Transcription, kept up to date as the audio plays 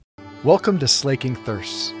Welcome to Slaking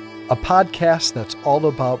Thirsts, a podcast that's all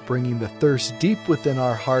about bringing the thirst deep within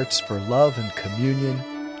our hearts for love and communion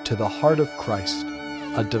to the heart of Christ,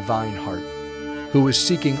 a divine heart, who is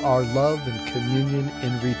seeking our love and communion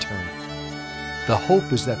in return. The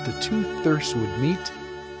hope is that the two thirsts would meet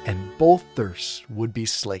and both thirsts would be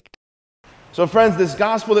slaked. So friends, this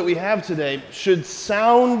gospel that we have today should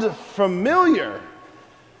sound familiar.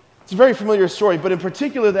 It's a very familiar story, but in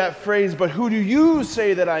particular that phrase, "But who do you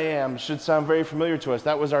say that I am?" should sound very familiar to us.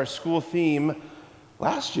 That was our school theme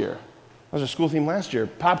last year.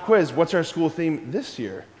 Pop quiz, what's our school theme this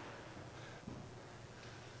year?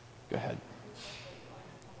 Go ahead.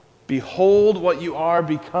 Behold what you are,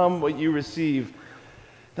 become what you receive.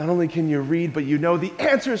 Not only can you read, but you know the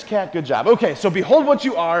answers, Kat. Good job. Okay, so behold what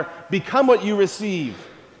you are, become what you receive.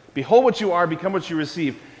 Behold what you are, become what you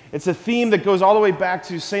receive. It's a theme that goes all the way back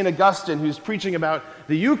to St. Augustine, who's preaching about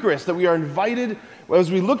the Eucharist, that we are invited,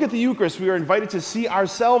 as we look at the Eucharist, we are invited to see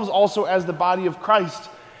ourselves also as the body of Christ.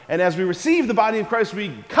 And as we receive the body of Christ, we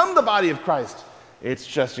become the body of Christ. It's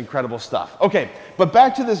just incredible stuff. Okay, but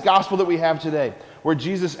back to this gospel that we have today, where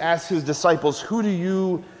Jesus asks his disciples, "Who do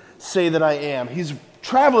you say that I am?" He's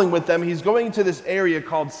traveling with them. He's going to this area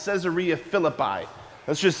called Caesarea Philippi.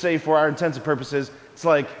 Let's just say, for our intents and purposes, it's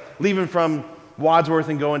like leaving from Wadsworth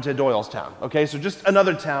and going to Doylestown. Okay, so just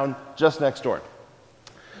another town just next door.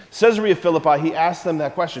 Caesarea Philippi, he asked them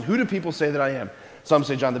that question: who do people say that I am? Some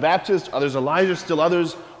say John the Baptist, others Elijah, still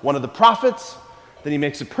others one of the prophets. Then he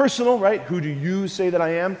makes it personal, right? Who do you say that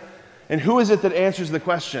I am? And who is it that answers the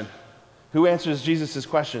question? Who answers Jesus'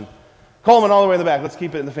 question? Coleman, all the way in the back. Let's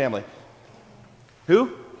keep it in the family. Who?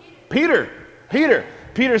 Peter.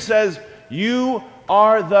 Peter says, "You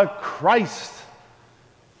are the Christ."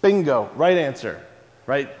 Bingo, right answer,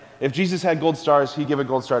 right? If Jesus had gold stars, he'd give a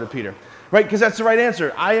gold star to Peter, right? Because that's the right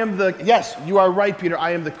answer. Yes, you are right, Peter. I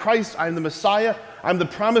am the Christ, I am the Messiah, I'm the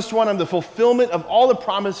promised one, I'm the fulfillment of all the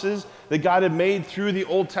promises that God had made through the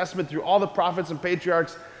Old Testament, through all the prophets and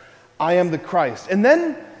patriarchs. I am the Christ. And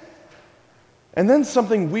then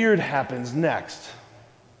something weird happens next.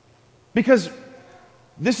 Because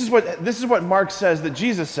this is what Mark says that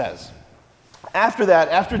Jesus says. After that,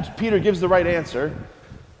 after Peter gives the right answer,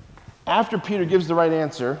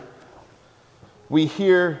 we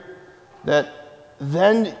hear that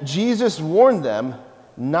then Jesus warned them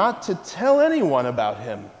not to tell anyone about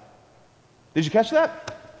him. Did you catch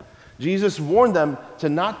that? Jesus warned them to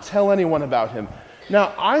not tell anyone about him.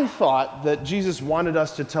 Now, I thought that Jesus wanted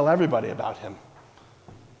us to tell everybody about him.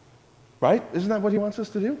 Right? Isn't that what he wants us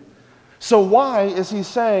to do? So why is he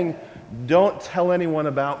saying, don't tell anyone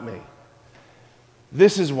about me?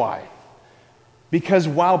 This is why. Because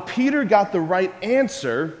while Peter got the right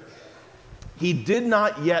answer, he did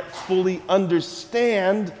not yet fully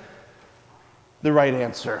understand the right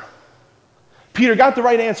answer. Peter got the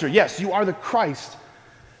right answer. Yes, you are the Christ.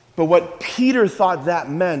 But what Peter thought that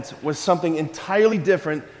meant was something entirely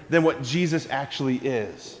different than what Jesus actually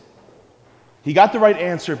is. He got the right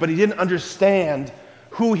answer, but he didn't understand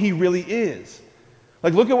who he really is.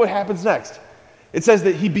 Like, look at what happens next. It says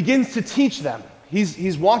that he begins to teach them.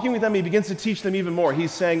 He's walking with them. He begins to teach them even more.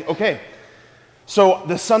 He's saying, okay, so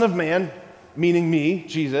the Son of Man, meaning me,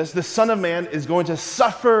 Jesus, the Son of Man is going to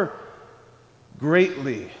suffer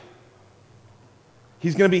greatly.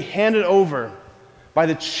 He's going to be handed over by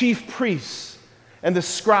the chief priests and the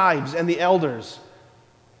scribes and the elders.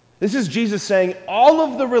 This is Jesus saying, all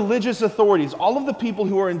of the religious authorities, all of the people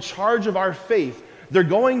who are in charge of our faith, they're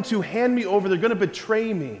going to hand me over. They're going to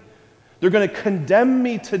betray me. They're going to condemn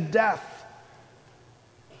me to death.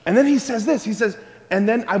 And then he says this, he says, and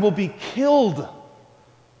then I will be killed.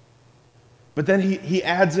 But then he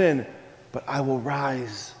adds in, but I will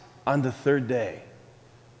rise on the third day.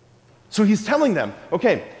 So he's telling them,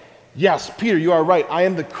 okay, yes, Peter, you are right, I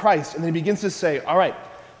am the Christ. And then he begins to say, all right,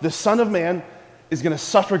 the Son of Man is going to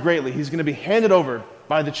suffer greatly. He's going to be handed over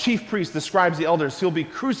by the chief priests, the scribes, the elders. He'll be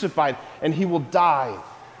crucified and he will die.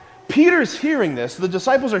 Peter's hearing this, the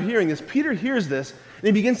disciples are hearing this. Peter hears this and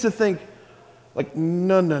he begins to think, like,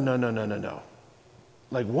 no.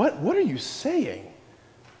 Like, what are you saying?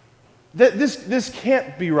 This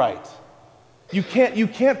can't be right. You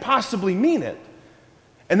can't possibly mean it.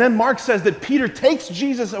 And then Mark says that Peter takes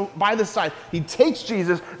Jesus by the side. He takes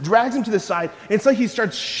Jesus, drags him to the side, and it's like he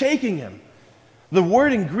starts shaking him. The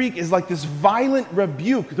word in Greek is like this violent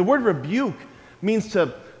rebuke. The word rebuke means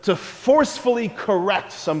to forcefully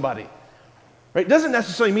correct somebody. Right? It doesn't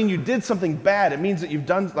necessarily mean you did something bad. It means that you've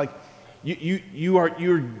done, like,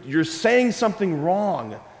 you're saying something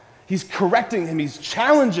wrong. He's correcting him. He's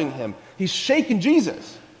challenging him. He's shaking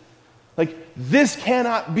Jesus. Like, this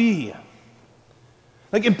cannot be.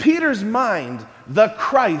 Like in Peter's mind, the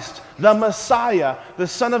Christ, the Messiah, the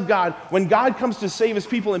Son of God, when God comes to save his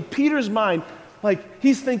people, in Peter's mind, like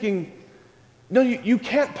he's thinking, no, you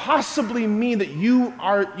can't possibly mean that you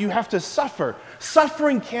have to suffer.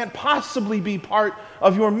 Suffering can't possibly be part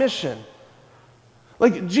of your mission.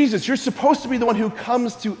 Like Jesus, you're supposed to be the one who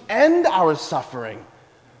comes to end our suffering.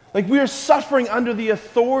 Like we are suffering under the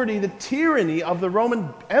authority, the tyranny of the Roman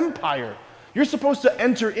Empire. You're supposed to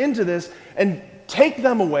enter into this and take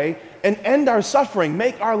them away and end our suffering,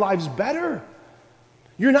 make our lives better.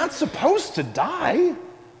 You're not supposed to die.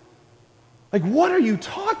 Like, what are you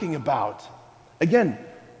talking about? Again,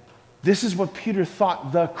 this is what Peter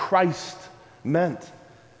thought the Christ meant.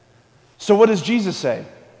 So what does Jesus say?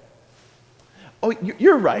 Oh,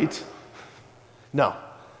 you're right. No.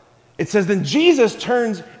 It says, then Jesus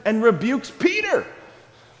turns and rebukes Peter.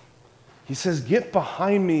 He says, get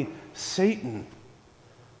behind me, Satan.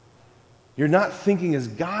 You're not thinking as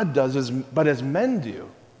God does, but as men do.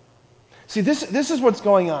 See, this is what's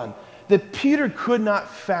going on. That Peter could not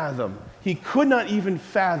fathom. He could not even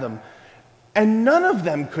fathom. And none of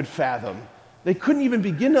them could fathom. They couldn't even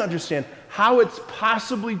begin to understand how it's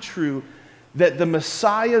possibly true that the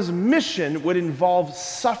Messiah's mission would involve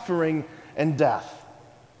suffering and death.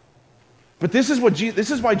 But this is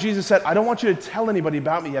why Jesus said, I don't want you to tell anybody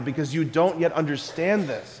about me yet because you don't yet understand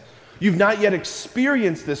this. You've not yet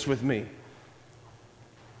experienced this with me.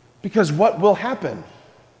 Because what will happen?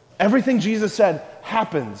 Everything Jesus said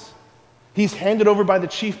happens. He's handed over by the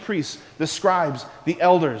chief priests, the scribes, the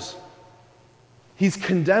elders. He's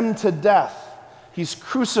condemned to death. He's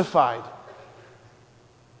crucified.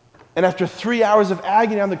 And after 3 hours of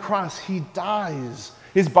agony on the cross, he dies.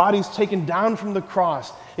 His body's taken down from the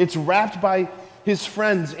cross. It's wrapped by his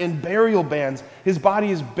friends in burial bands. His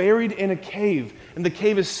body is buried in a cave, and the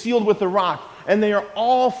cave is sealed with a rock. And they are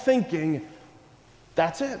all thinking,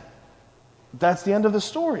 that's it. That's the end of the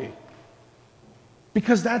story.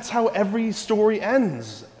 Because that's how every story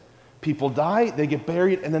ends. People die, they get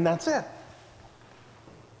buried, and then that's it.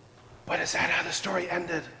 But is that how the story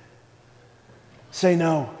ended? Say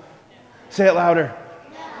no. Say it louder.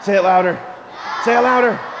 Say it louder. Say it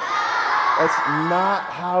louder. That's not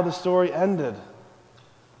how the story ended.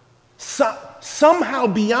 Somehow,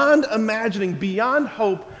 beyond imagining, beyond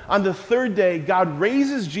hope, on the third day, God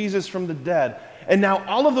raises Jesus from the dead. And now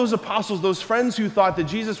all of those apostles, those friends who thought that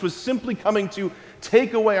Jesus was simply coming to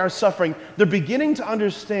take away our suffering, they're beginning to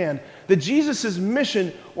understand that Jesus'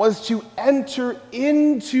 mission was to enter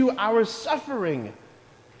into our suffering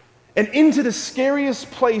and into the scariest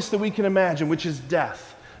place that we can imagine, which is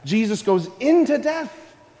death. Jesus goes into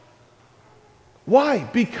death. Why?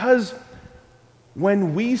 Because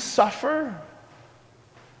when we suffer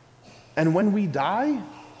and when we die,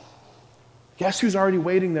 guess who's already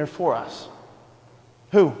waiting there for us?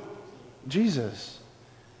 Who? Jesus.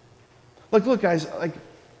 Look, guys,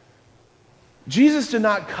 Jesus did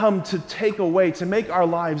not come to take away, to make our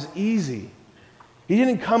lives easy. He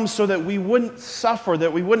didn't come so that we wouldn't suffer,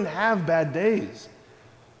 that we wouldn't have bad days.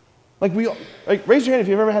 Raise your hand if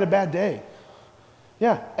you've ever had a bad day.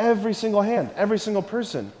 Yeah, every single hand, every single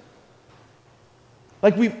person.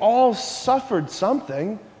 We've all suffered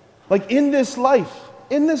something. In this life,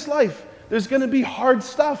 there's going to be hard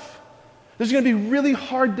stuff. There's going to be really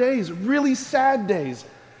hard days, really sad days,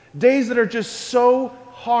 days that are just so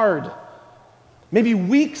hard. Maybe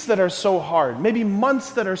weeks that are so hard, maybe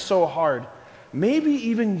months that are so hard, maybe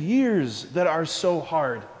even years that are so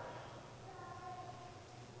hard.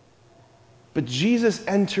 But Jesus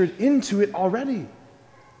entered into it already.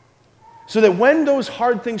 So that when those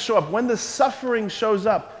hard things show up, when the suffering shows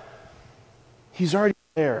up, he's already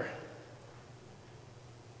there.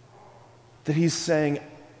 That he's saying,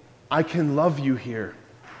 I can love you here.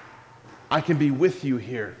 I can be with you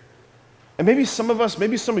here. And maybe some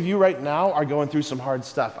of you right now are going through some hard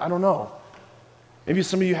stuff. I don't know. Maybe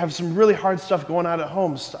some of you have some really hard stuff going on at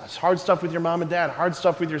home, hard stuff with your mom and dad, hard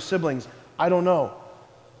stuff with your siblings. I don't know.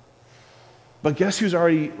 But guess who's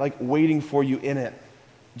already waiting for you in it?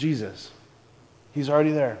 Jesus. He's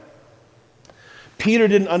already there. Peter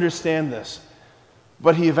didn't understand this,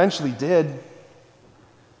 but he eventually did.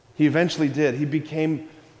 He eventually did. He became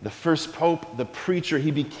the first pope, the preacher.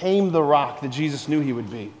 He became the rock that Jesus knew he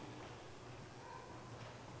would be.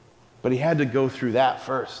 But he had to go through that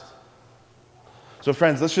first. So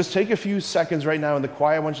friends, let's just take a few seconds right now in the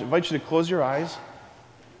quiet. I invite you to close your eyes.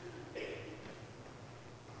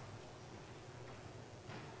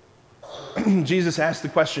 Jesus asked the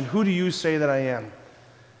question, who do you say that I am?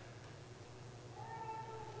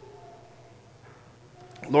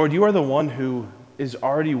 Lord, you are the one who is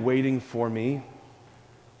already waiting for me.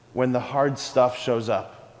 when the hard stuff shows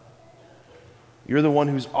up. You're the one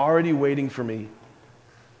who's already waiting for me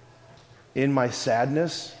in my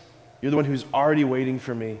sadness. You're the one who's already waiting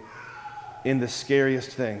for me in the scariest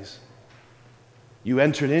things. You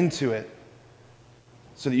entered into it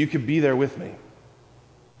so that you could be there with me.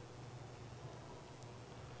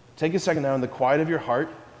 Take a second now in the quiet of your heart.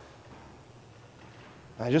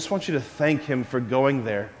 I just want you to thank him for going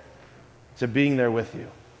there, to being there with you.